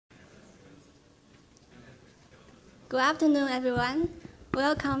Good afternoon, everyone.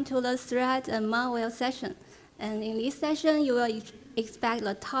 Welcome to the threat and malware session. And in this session, you will expect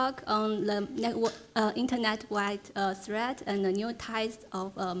a talk on the internet-wide threat and the new types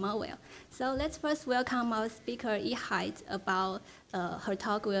of malware. So let's first welcome our speaker, Ihai, about her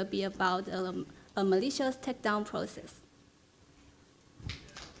talk will be about a malicious takedown process.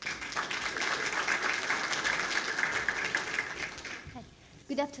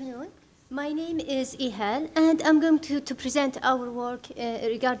 Good afternoon. My name is Ihal, and I'm going to present our work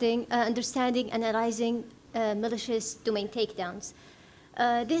regarding understanding and analyzing malicious domain takedowns.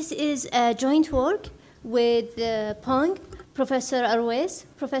 This is a joint work with Peng, Professor Whois,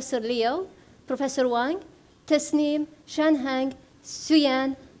 Professor Liu, Professor Wang, Tasneem, Shanhang,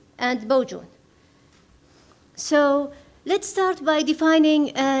 Suyan, and Bojun. So let's start by defining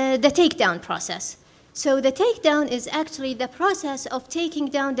the takedown process. So the takedown is actually the process of taking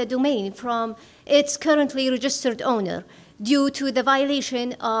down the domain from its currently registered owner due to the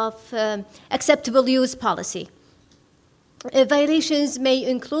violation of acceptable use policy. Violations may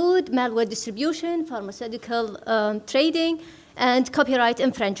include malware distribution, pharmaceutical trading, and copyright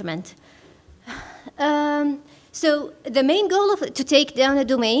infringement. So the main goal to take down a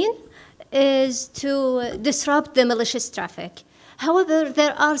domain is to disrupt the malicious traffic. However,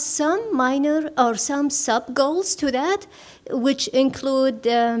 there are some minor or some sub-goals to that, which include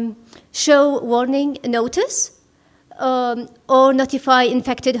show warning notice or notify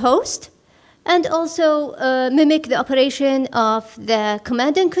infected host, and also mimic the operation of the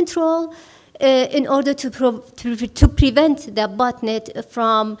command and control in order to prevent the botnet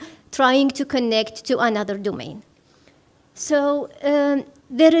from trying to connect to another domain. So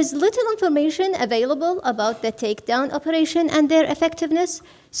there is little information available about the takedown operation and their effectiveness,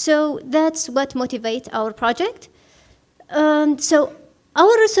 so that's what motivates our project. So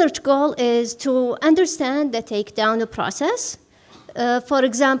our research goal is to understand the takedown process. For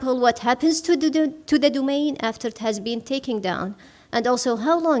example, what happens to the domain after it has been taken down, and also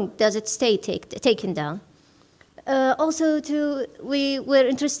how long does it stay taken down. We were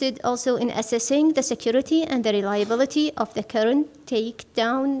interested also in assessing the security and the reliability of the current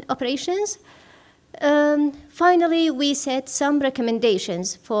takedown operations. Finally, we set some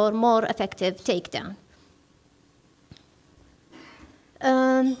recommendations for more effective takedown.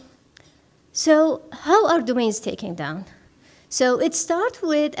 So how are domains taken down? So it starts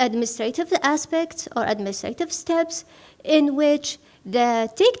with administrative aspects or administrative steps in which the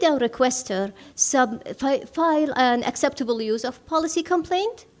takedown requester file an acceptable use of policy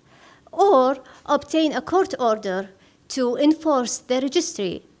complaint or obtain a court order to enforce the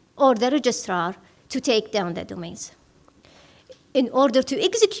registry or the registrar to take down the domains. In order to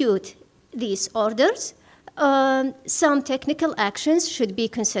execute these orders, some technical actions should be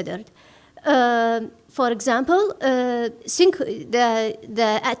considered. For example, the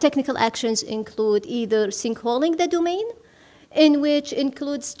technical actions include either sinkholing the domain, in which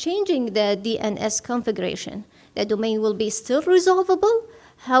includes changing the DNS configuration. The domain will be still resolvable,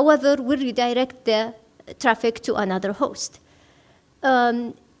 however, will redirect the traffic to another host.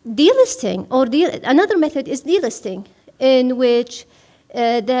 Delisting, or another method is delisting, in which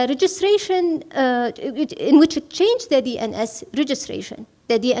the registration, in which it changed the DNS registration,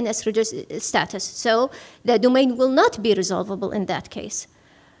 the DNS status, so the domain will not be resolvable in that case.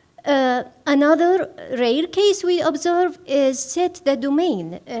 Another rare case we observe is set the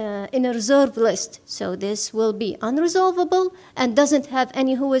domain in a reserved list. So this will be unresolvable and doesn't have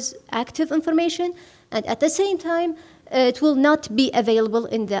any Whois active information, and at the same time, it will not be available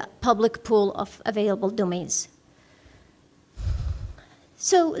in the public pool of available domains.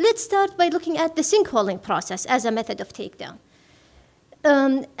 So let's start by looking at the sinkholing process as a method of takedown.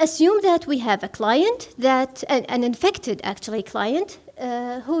 Assume that we have a client, an infected actually client,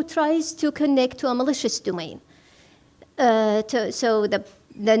 who tries to connect to a malicious domain. So the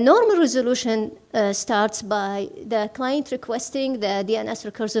normal resolution starts by the client requesting the DNS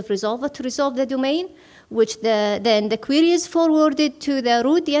recursive resolver to resolve the domain, which then the query is forwarded to the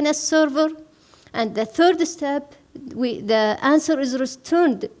root DNS server. And the third step, the answer is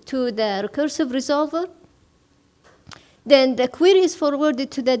returned to the recursive resolver. Then the query is forwarded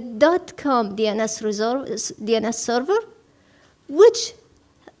to the .com DNS server, which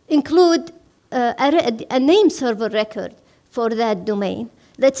include a name server record for that domain.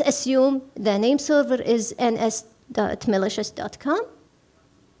 Let's assume the name server is ns.malicious.com.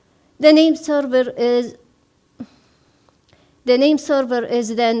 The name server is then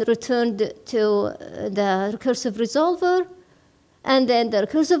returned to the recursive resolver, and then the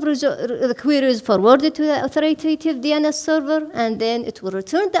query is forwarded to the authoritative DNS server, and then it will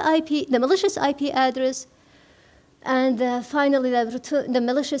return the malicious IP address And finally, the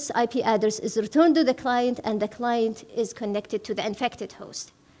malicious IP address is returned to the client, and the client is connected to the infected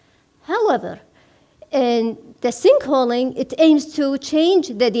host. However, in the sinkholing, it aims to change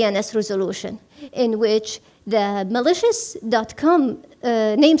the DNS resolution, in which the malicious.com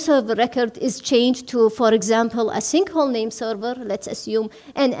name server record is changed to, for example, a sinkhole name server. Let's assume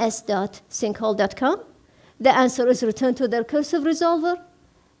ns.sinkhole.com. The answer is returned to the recursive resolver,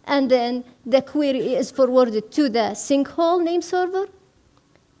 and then the query is forwarded to the sinkhole name server,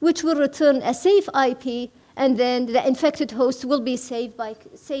 which will return a safe IP, and then the infected host will be saved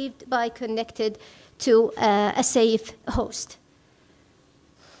by connected to a safe host.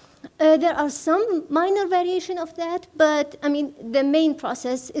 There are some minor variation of that, but I mean, the main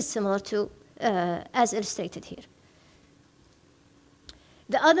process is similar to as illustrated here.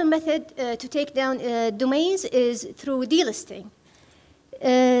 The other method to take down domains is through delisting.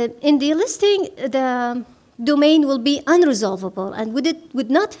 In delisting, the domain will be unresolvable and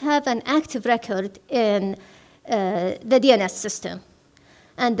would not have an active record in the DNS system.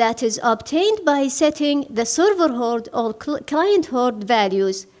 And that is obtained by setting the server hoard or client hoard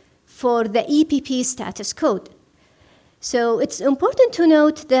values for the EPP status code. So it's important to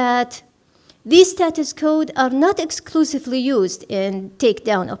note that these status codes are not exclusively used in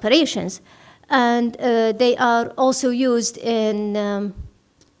takedown operations, and they are also used in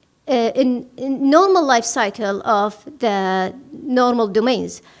normal life cycle of the normal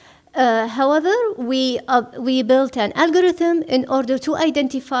domains. However, we built an algorithm in order to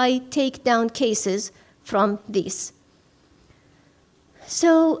identify takedown cases from these.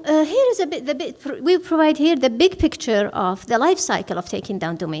 So here is we provide here the big picture of the life cycle of taking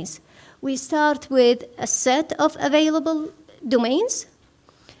down domains. We start with a set of available domains,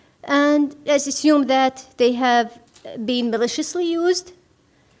 and let's assume that they have been maliciously used.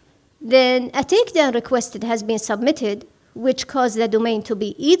 Then a takedown request has been submitted, which caused the domain to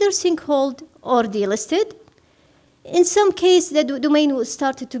be either sinkholed or delisted. In some case, the domain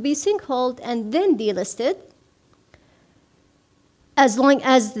started to be sinkholed and then delisted. As long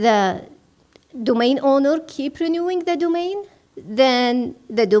as the domain owner keep renewing the domain, then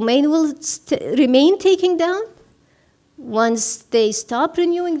the domain will remain taken down. Once they stop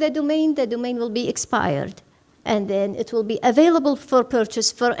renewing the domain will be expired, and then it will be available for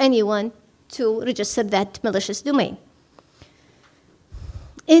purchase for anyone to register that malicious domain.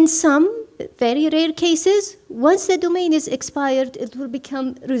 In some very rare cases, once the domain is expired, it will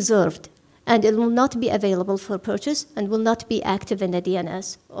become reserved, and it will not be available for purchase and will not be active in the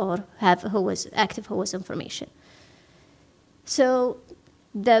DNS or have active Whois information. So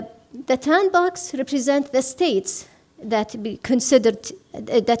the tan box represents the states that consider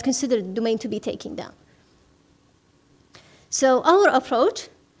the domain to be taken down. So our approach,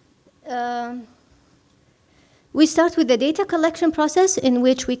 we start with the data collection process, in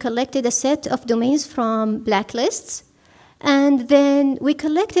which we collected a set of domains from blacklists, and then we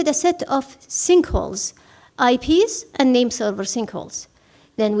collected a set of sinkholes, IPs and nameserver sinkholes.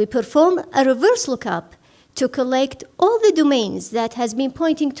 Then we perform a reverse lookup to collect all the domains that has been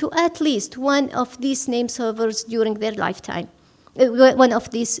pointing to at least one of these name servers during their lifetime, one of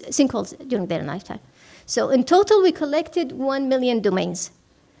these sinkholes during their lifetime. So in total, we collected 1 million domains.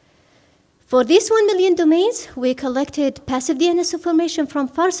 For these 1 million domains, we collected passive DNS information from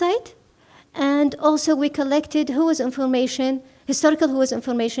Farsight, and also we collected Whois information, historical Whois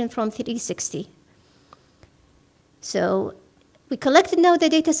information from 360. So we collected now the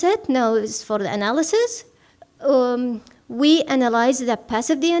data set, now is for the analysis. We analyze the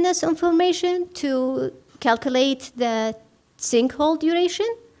passive DNS information to calculate the sinkhole duration.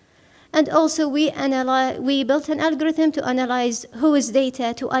 And also we built an algorithm to analyze Whois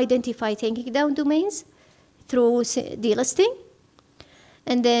data to identify taking down domains through delisting.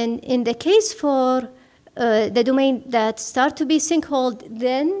 And then in the case for the domain that start to be sinkholed,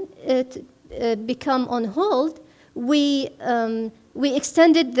 then it become on hold, we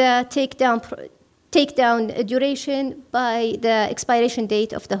extended the takedown duration by the expiration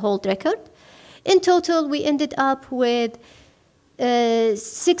date of the hold record. In total, we ended up with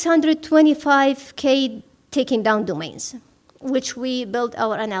 625K taking down domains, which we built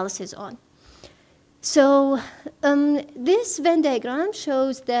our analysis on. So this Venn diagram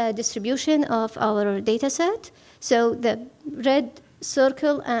shows the distribution of our data set. So the red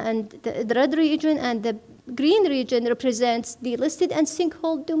circle and the red region and the green region represents the listed and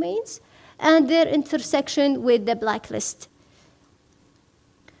sinkhole domains and their intersection with the blacklist.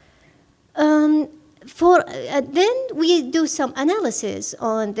 Then we do some analysis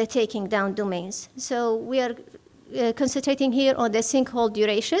on the taking down domains. So we are concentrating here on the sinkhole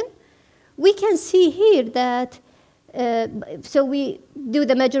duration. We can see here that So we do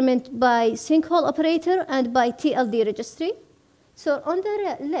the measurement by sinkhole operator and by TLD registry. So on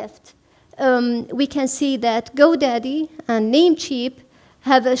the left, we can see that GoDaddy and Namecheap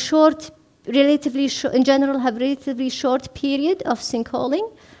have a short, in general, have relatively short period of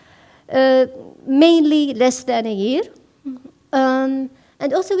sinkholing, mainly less than a year. And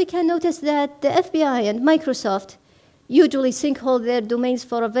also we can notice that the FBI and Microsoft usually sinkhole their domains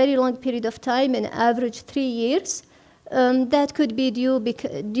for a very long period of time, an average 3 years. That could be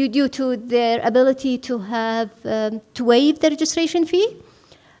due to their ability to have to waive the registration fee.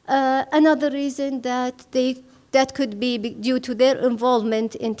 Another reason that could be due to their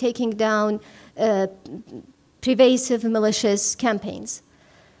involvement in taking down pervasive malicious campaigns.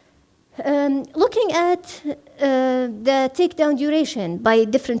 Looking at the takedown duration by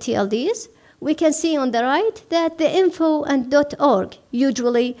different TLDs, we can see on the right that the info and .org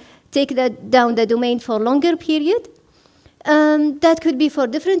usually take down the domain for a longer period. That could be for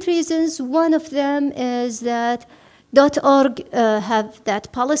different reasons. One of them is that .org have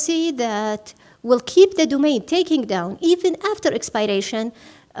that policy that will keep the domain taking down even after expiration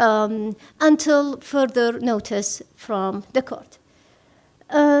until further notice from the court.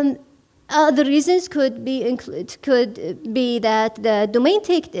 Other reasons could be that the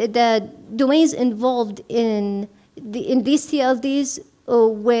domains involved in these TLDs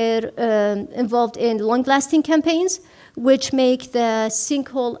were involved in long-lasting campaigns, which make the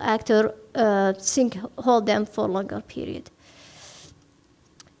sinkhole actor sinkhole them for a longer period.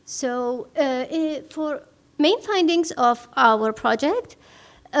 So for main findings of our project,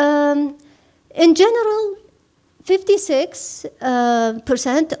 in general,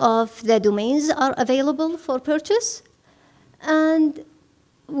 56% of the domains are available for purchase. And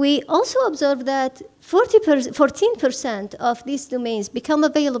we also observed that 14% of these domains become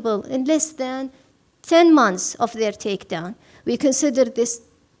available in less than 10 months of their takedown. We consider this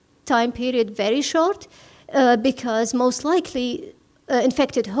time period very short because most likely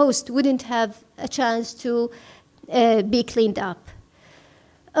infected host wouldn't have a chance to be cleaned up.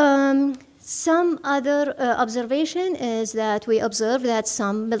 Some other observation is that we observe that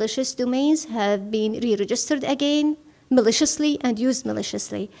some malicious domains have been re-registered again maliciously and used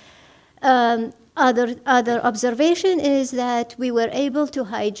maliciously. Other observation is that we were able to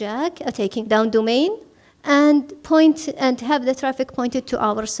hijack a taking down domain and have the traffic pointed to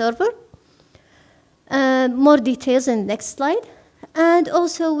our server. More details in the next slide. And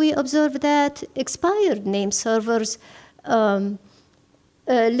also we observed that expired name servers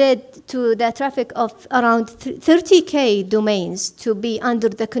led to the traffic of around 30K domains to be under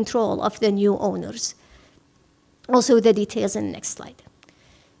the control of the new owners. Also the details in the next slide.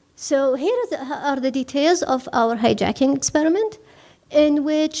 So here are the details of our hijacking experiment, in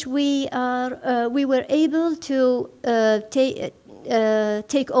which we were able to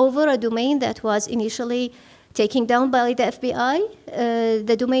take over a domain that was initially taken down by the FBI.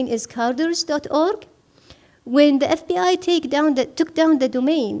 The domain is carders.org. When the FBI took down the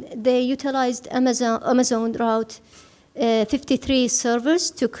domain, they utilized Amazon Route 53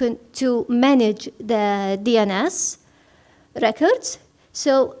 servers to manage the DNS records.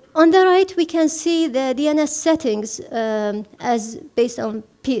 So on the right, we can see the DNS settings as based on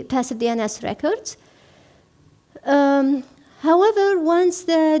passive DNS records. However, once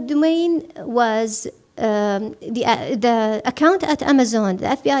the domain was the account at Amazon, the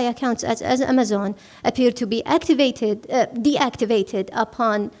FBI accounts at Amazon appear to be deactivated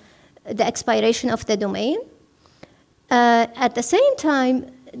upon the expiration of the domain. At the same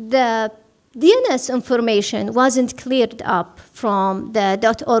time, the DNS information wasn't cleared up from the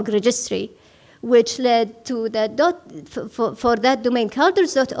 .org registry, which led to for that domain,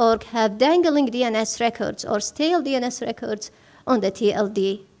 carders.org have dangling DNS records or stale DNS records on the on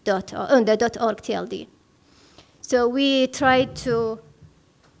the .org TLD. So we tried to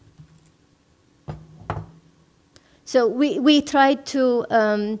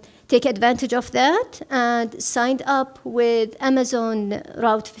take advantage of that and signed up with Amazon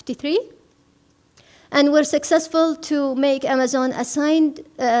Route 53. And we're successful to make Amazon assign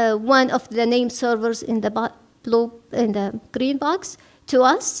one of the name servers in the green box to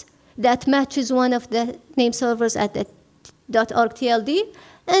us that matches one of the name servers at the .org TLD,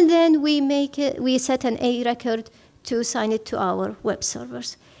 and then we set an A record to assign it to our web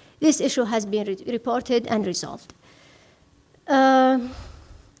servers. This issue has been reported and resolved.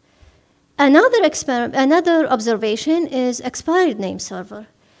 Another observation is expired name server.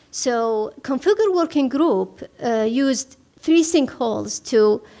 So Conficker working group used 3 sinkholes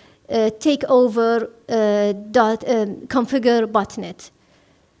to take over Conficker botnet.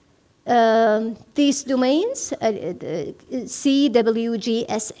 These domains, cwgsh.com,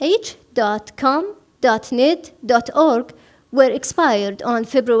 .net, .org, were expired on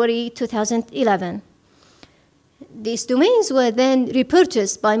February 2011. These domains were then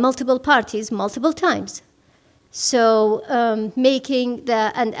repurchased by multiple parties multiple times. So and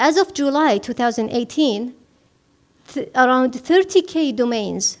as of July 2018, around 30K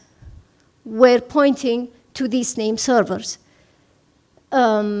domains were pointing to these name servers.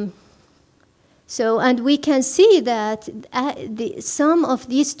 And we can see that some of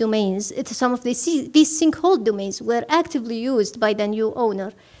these domains, some of these sinkhole domains were actively used by the new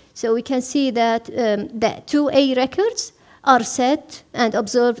owner. So we can see that the 2A records are set and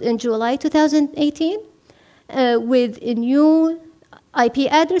observed in July 2018 with new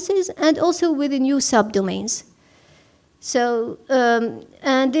IP addresses and also with the new subdomains. So,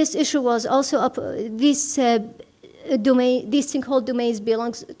 and this issue was also up, these sinkhole domains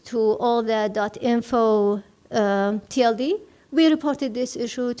belongs to all the .info TLD. We reported this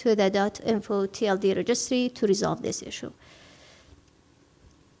issue to the .info TLD registry to resolve this issue.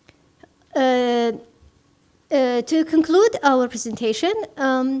 To conclude our presentation,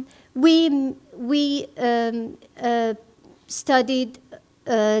 we studied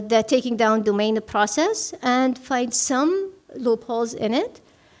the taking down domain process and find some loopholes in it.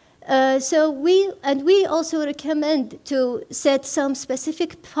 We also recommend to set some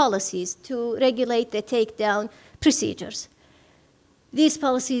specific policies to regulate the takedown procedures. These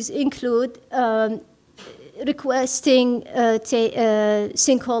policies include requesting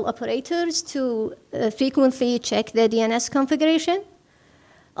sinkhole operators to frequently check the DNS configuration.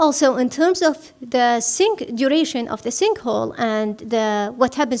 Also, in terms of the duration of the sinkhole and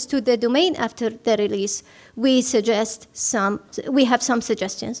what happens to the domain after the release, we have some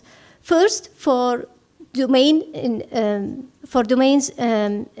suggestions. First, for domains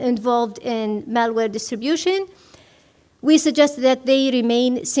involved in malware distribution, we suggest that they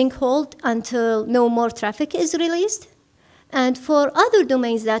remain sinkholed until no more traffic is released. And for other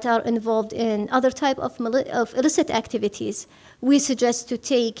domains that are involved in other type of illicit activities, we suggest to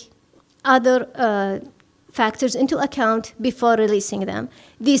take other factors into account before releasing them.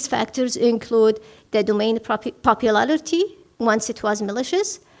 These factors include the domain popularity, once it was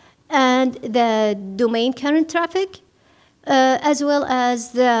malicious, and the domain current traffic, as well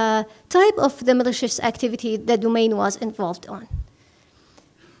as the type of the malicious activity the domain was involved on.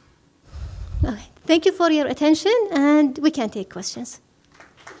 Okay. Thank you for your attention, and we can take questions.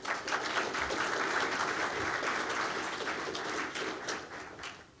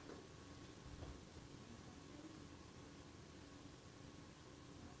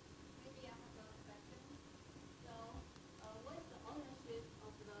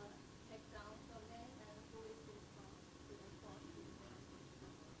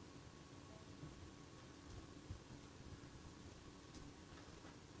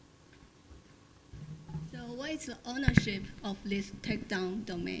 What is the ownership of this takedown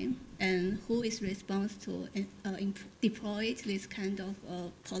domain, and who is responsible to deploy this kind of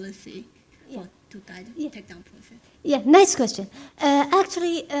policy to guide the takedown process? Yeah, nice question.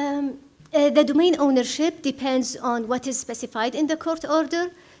 Actually, the domain ownership depends on what is specified in the court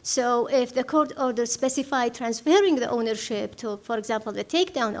order. So if the court order specified transferring the ownership to, for example, the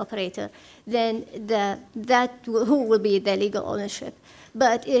takedown operator, then who will be the legal ownership.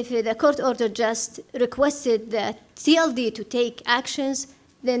 But if the court order just requested the TLD to take actions,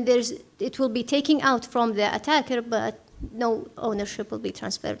 then it will be taking out from the attacker, but no ownership will be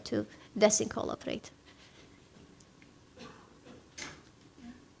transferred to the sinkhole operator.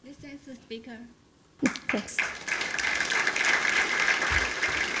 This is the speaker. Thanks.